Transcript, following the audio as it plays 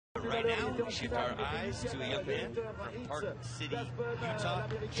now we shift our eyes to a young man from Park City, Utah,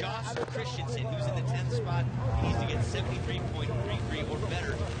 Josh Christensen, who's in the 10th spot. He needs to get 73.33 or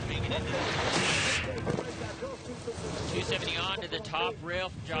better making it into the 270 on to the top rail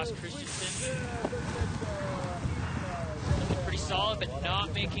from Josh Christensen. Looking pretty solid, but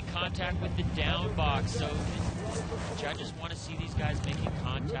not making contact with the down box. So judges want to see these guys making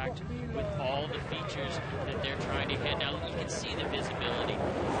contact with all the features that they're trying to hit. Now you can see the visibility.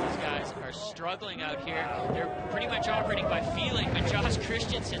 These guys are struggling out here. They're pretty much operating by feeling, but Josh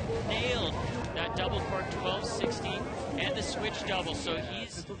Christensen nailed that double cork 1260 and the switch double. So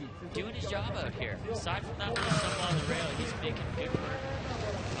he's doing his job out here. Aside from that little stumble on the rail, he's making good work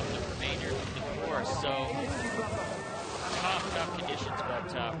of the remainder of the course. So tough conditions,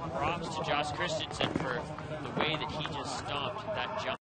 but props to Josh Christensen for the way that he just stomped that jump.